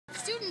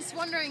students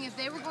wondering if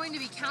they were going to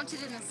be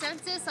counted in the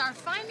census are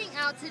finding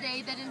out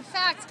today that in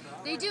fact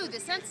they do. The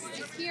census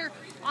is here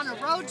on a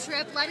road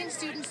trip letting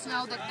students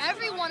know that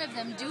every one of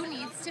them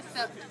needs to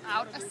fill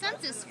out a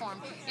census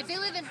form. If they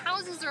live in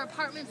houses or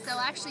apartments, they'll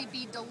actually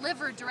be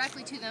delivered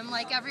directly to them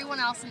like everyone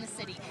else in the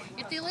city.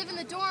 If they live in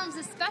the dorms,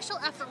 a special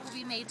effort will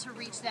be made to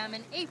reach them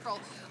in April,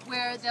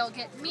 where they'll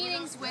get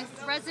meetings with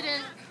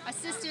resident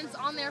assistants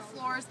on their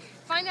floors,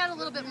 find out a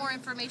little bit more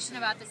information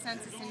about the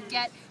census, and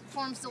get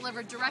forms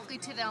delivered directly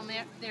to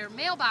their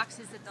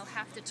mailboxes that they'll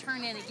have to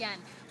turn in again.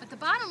 But the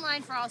bottom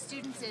line for all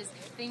students is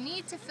they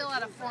need to fill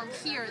out a form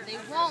here. They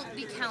won't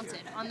be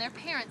counted on their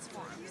parents'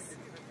 forms.